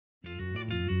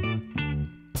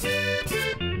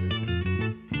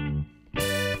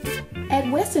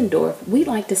Wessendorff, we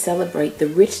like to celebrate the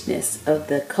richness of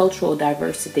the cultural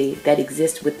diversity that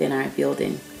exists within our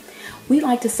building. We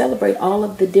like to celebrate all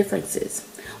of the differences.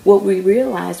 What we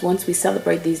realize once we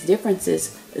celebrate these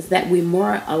differences is that we're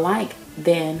more alike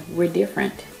than we're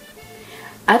different.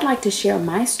 I'd like to share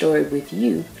my story with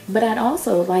you, but I'd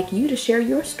also like you to share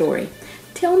your story.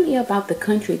 Tell me about the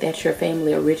country that your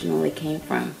family originally came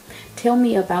from. Tell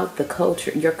me about the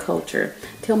culture, your culture.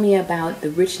 Tell me about the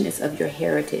richness of your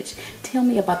heritage. Tell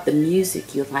me about the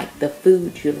music you like, the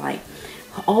food you like,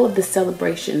 all of the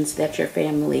celebrations that your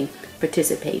family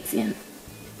participates in.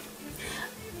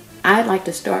 I'd like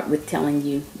to start with telling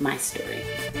you my story.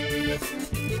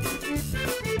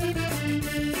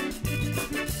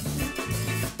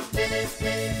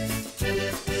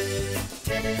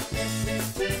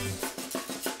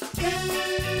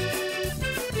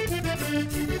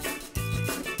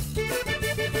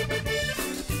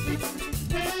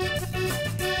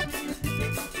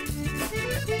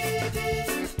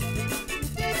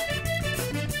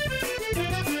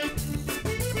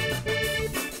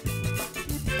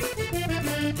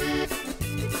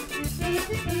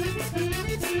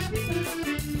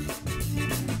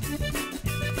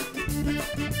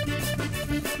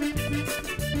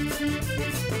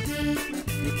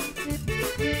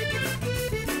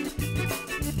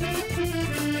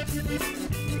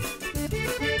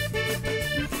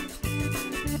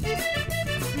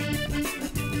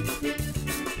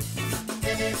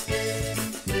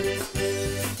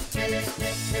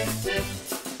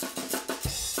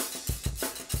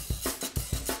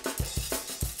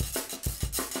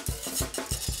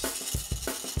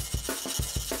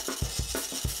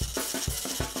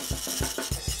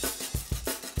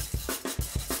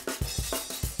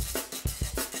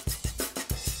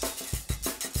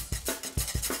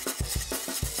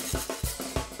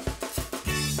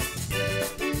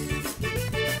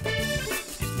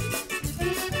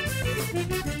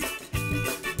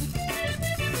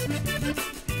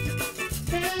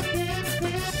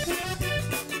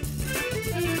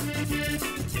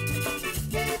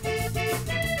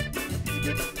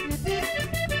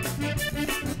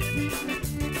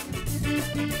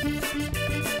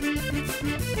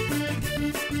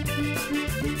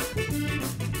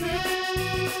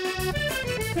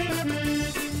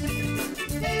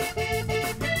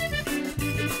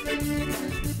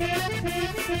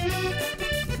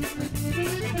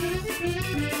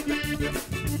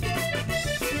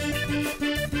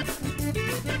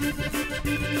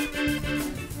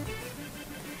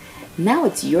 Now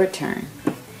it's your turn.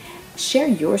 Share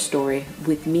your story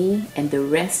with me and the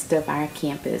rest of our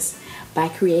campus by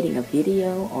creating a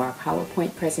video or a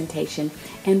PowerPoint presentation,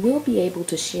 and we'll be able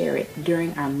to share it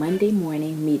during our Monday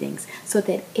morning meetings so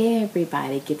that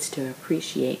everybody gets to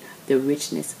appreciate the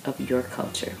richness of your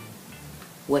culture.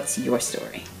 What's your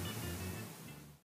story?